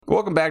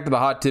Welcome back to the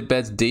Hot Tip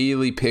Bets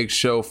Daily Pick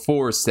Show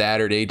for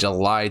Saturday,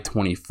 July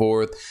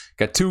 24th.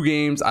 Got two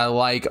games I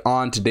like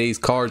on today's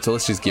card, so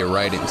let's just get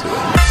right into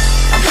it.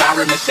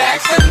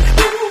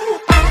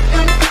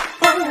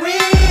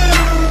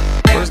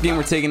 First game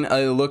we're taking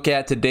a look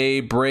at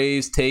today,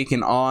 Braves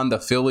taking on the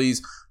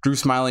Phillies. Drew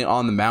Smyly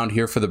on the mound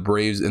here for the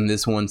Braves in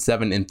this one,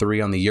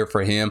 7-3 on the year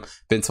for him.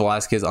 Vince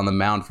Velasquez on the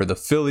mound for the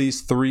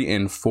Phillies,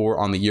 3-4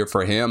 on the year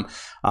for him.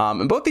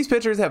 And both these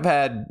pitchers have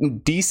had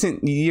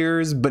decent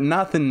years, but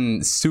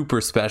nothing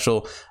super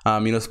special.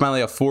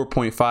 Smyly a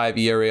 4.5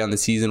 ERA on the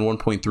season,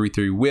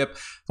 1.33 WHIP.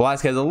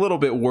 Velasquez a little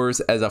bit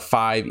worse as a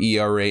 5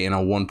 ERA and a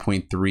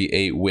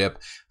 1.38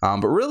 WHIP.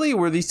 But really,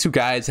 where these two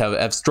guys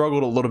have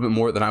struggled a little bit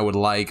more than I would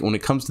like when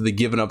it comes to the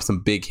giving up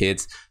some big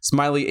hits.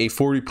 Smyly a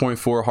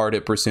 40.4 hard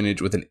hit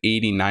percentage with an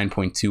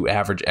 89.2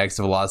 average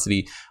exit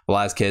velocity.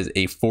 Velasquez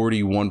a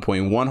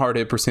 41.1 hard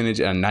hit percentage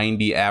and a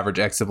 90 average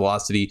exit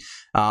velocity.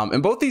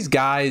 And both these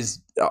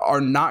guys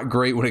are not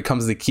great when it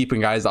comes to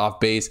keeping guys off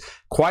base.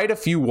 Quite a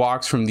few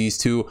walks from these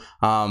two.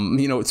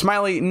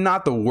 Smyly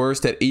not the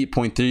worst at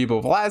 8.3,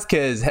 but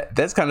Velasquez,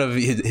 that's kind of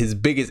his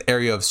biggest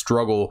area of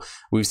struggle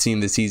we've seen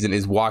this season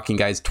is walking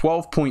guys.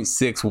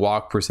 12.6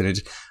 walk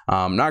percentage.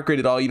 Not great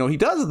at all. He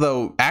does,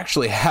 though,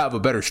 actually have a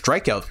better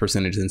strikeout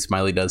percentage than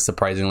Smyly does,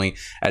 surprisingly,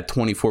 at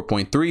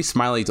 24.3.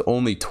 Smyly's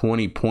only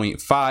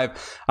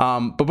 20.5.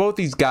 But both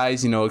these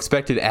guys,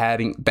 expected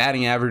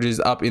batting averages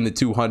up in the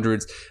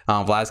 200s.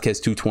 Velasquez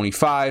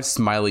 225,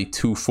 Smyly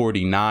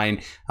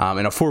 249,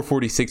 and a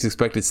 446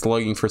 expected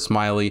slugging for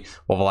Smyly,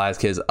 while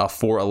Velasquez a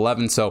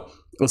 411. So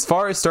as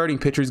far as starting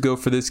pitchers go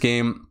for this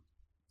game,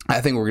 I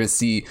think we're going to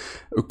see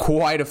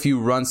quite a few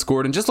runs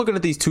scored. And just looking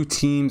at these two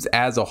teams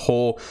as a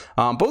whole,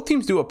 both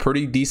teams do a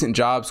pretty decent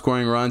job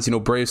scoring runs.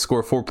 Braves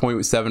score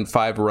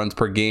 4.75 runs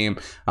per game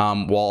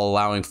while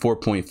allowing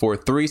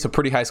 4.43. So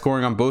pretty high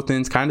scoring on both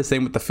ends. Kind of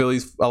same with the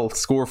Phillies.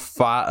 Score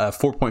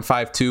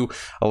 4.52,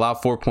 allow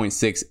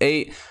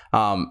 4.68.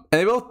 And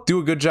they both do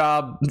a good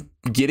job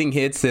getting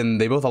hits, and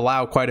they both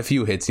allow quite a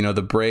few hits.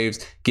 The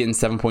Braves getting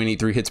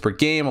 7.83 hits per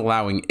game,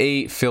 allowing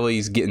 8.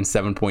 Phillies getting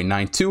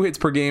 7.92 hits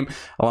per game,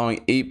 allowing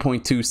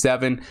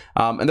 8.27.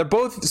 And they're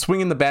both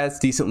swinging the bats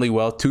decently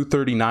well.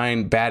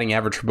 239 batting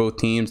average for both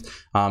teams. They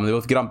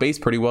both get on base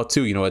pretty well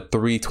too. A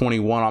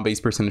 321 on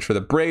base percentage for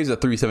the Braves, a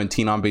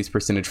 317 on base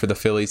percentage for the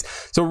Phillies.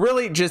 So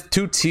really just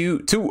two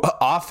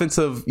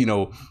offensive,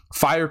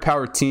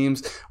 firepower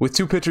teams with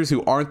two pitchers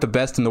who aren't the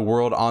best in the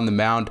world on the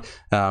mound.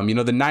 The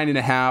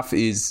 9.5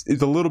 is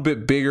a little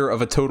bit bigger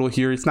of a total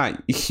here. It's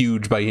not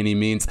huge by any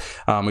means,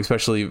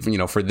 especially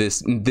for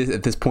this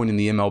at this point in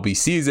the MLB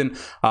season.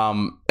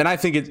 And I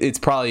think it's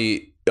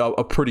probably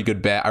a pretty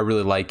good bet. I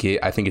really like it.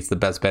 I think it's the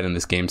best bet in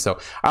this game. So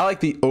I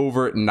like the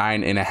over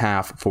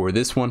 9.5 for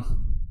this one.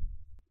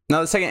 Now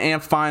the second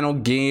and final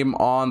game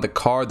on the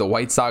card, the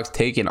White Sox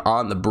taking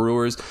on the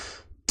Brewers.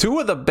 Two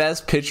of the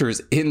best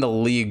pitchers in the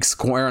league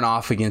squaring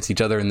off against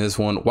each other in this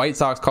one. White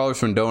Sox,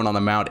 Carlos Rendon on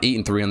the mound,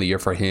 8-3 on the year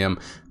for him.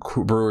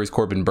 Brewers,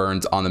 Corbin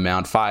Burnes on the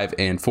mound,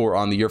 5-4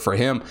 on the year for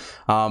him.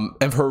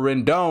 And for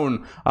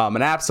Rendon,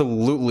 an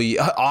absolutely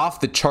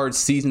off the charts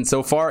season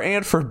so far,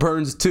 and for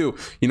Burnes too.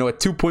 A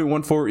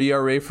 2.14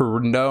 ERA for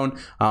Rendon,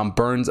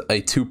 Burnes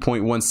a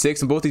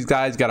 2.16, and both these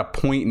guys got a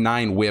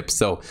 0.9 WHIP.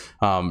 So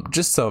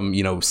just some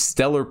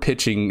stellar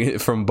pitching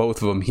from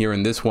both of them here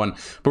in this one.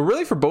 But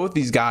really for both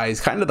these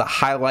guys, kind of the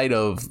highlight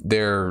of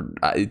their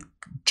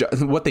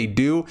what they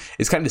do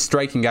is kind of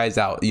striking guys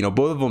out.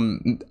 Both of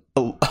them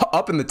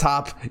up in the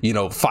top,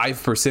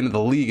 5% of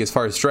the league as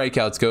far as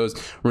strikeouts goes.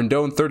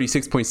 Rendon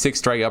 36.6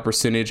 strikeout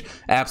percentage,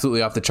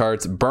 absolutely off the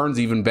charts. Burnes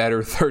even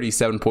better,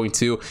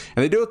 37.2,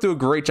 and they do a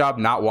great job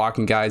not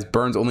walking guys.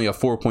 Burnes only a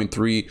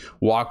 4.3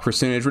 walk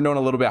percentage. Rendon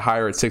a little bit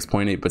higher at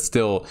 6.8, but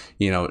still,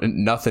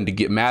 nothing to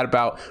get mad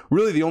about.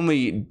 Really, the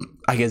only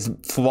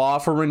flaw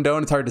for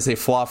Rendon, it's hard to say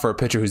flaw for a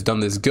pitcher who's done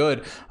this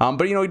good,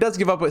 but he does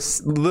give up a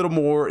little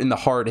more in the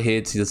hard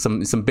hits. He does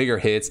some bigger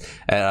hits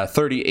at a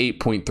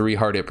 38.3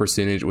 hard hit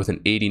percentage with an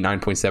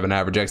 89.7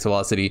 average exit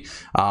velocity,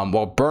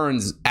 while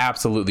Burnes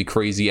absolutely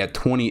crazy at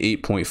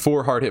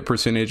 28.4 hard hit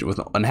percentage with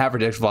an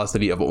average exit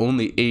velocity of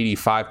only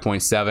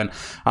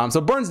 85.7.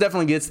 So Burnes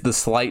definitely gets the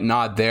slight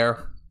nod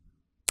there.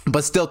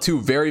 But still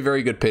two very,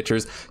 very good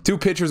pitchers. Two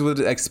pitchers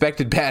with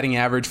expected batting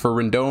average for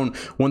Rendon,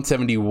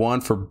 171,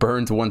 for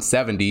Burnes,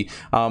 170.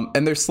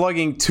 And they're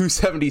slugging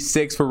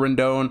 276 for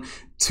Rendon,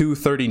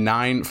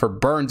 239 for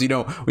Burnes.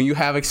 When you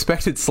have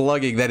expected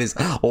slugging that is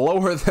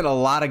lower than a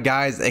lot of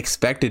guys'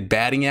 expected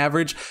batting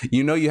average,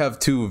 you have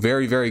two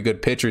very, very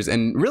good pitchers.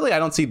 And really, I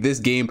don't see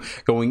this game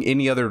going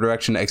any other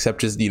direction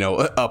except just,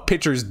 a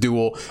pitcher's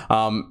duel.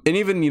 And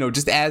even,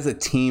 just as a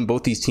team,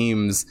 both these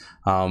teams,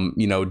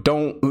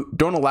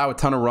 don't allow a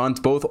ton of runs,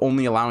 both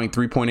only allowing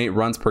 3.8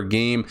 runs per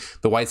game.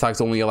 The White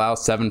Sox only allow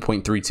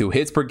 7.32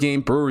 hits per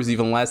game. Brewers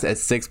even less at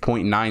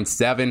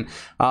 6.97.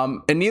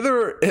 And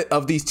neither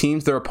of these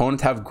teams, their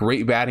opponents, have have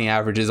great batting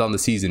averages on the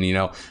season.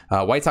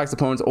 White Sox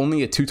opponents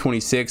only a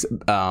 226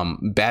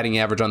 batting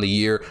average on the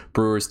year,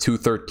 Brewers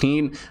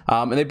 213,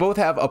 and they both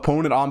have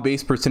opponent on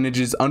base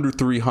percentages under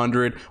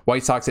 300.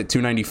 White Sox at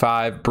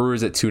 295,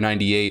 Brewers at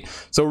 298.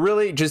 So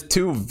really just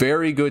two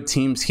very good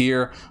teams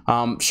here.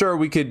 Sure,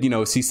 we could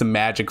see some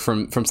magic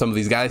from some of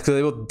these guys because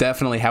they will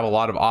definitely have a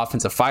lot of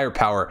offensive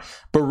firepower,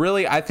 but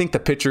really I think the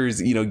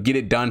pitchers get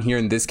it done here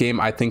in this game.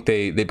 I think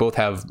they both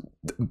have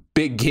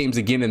big games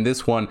again in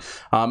this one,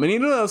 and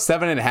even though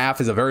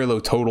 7.5 is a very low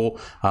total,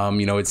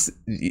 it's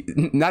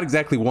not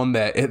exactly one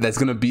that's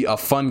going to be a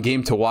fun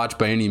game to watch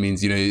by any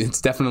means.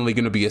 It's definitely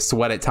going to be a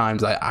sweat at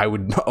times, I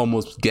would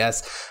almost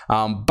guess,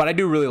 but I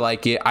do really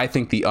like it. I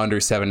think the under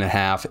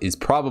 7.5 is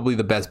probably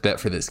the best bet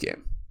for this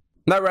game.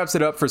 That wraps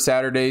it up for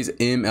Saturday's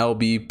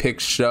MLB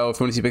Picks show. If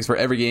you want to see picks for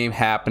every game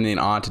happening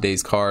on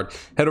today's card,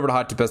 head over to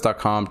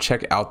hottipbets.com.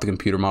 Check out the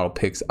computer model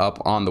picks up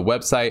on the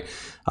website.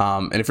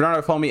 And if you're not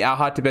already following me at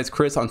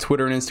HotTipBetsChris on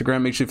Twitter and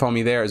Instagram, make sure you follow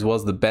me there, as well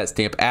as the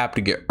BetStamp app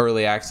to get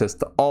early access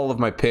to all of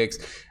my picks.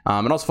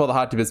 And also follow the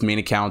HotTipBets main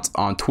accounts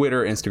on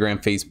Twitter,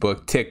 Instagram,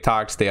 Facebook,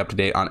 TikTok to stay up to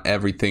date on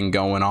everything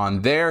going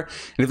on there.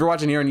 And if you're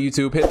watching here on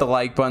YouTube, hit the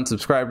like button,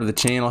 subscribe to the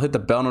channel, hit the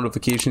bell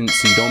notification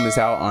so you don't miss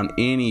out on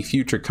any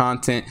future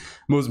content.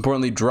 Most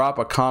importantly, drop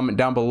a comment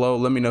down below.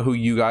 Let me know who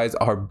you guys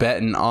are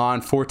betting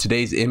on for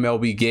today's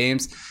MLB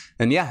games.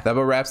 And yeah, that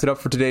about wraps it up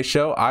for today's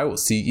show. I will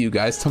see you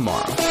guys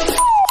tomorrow.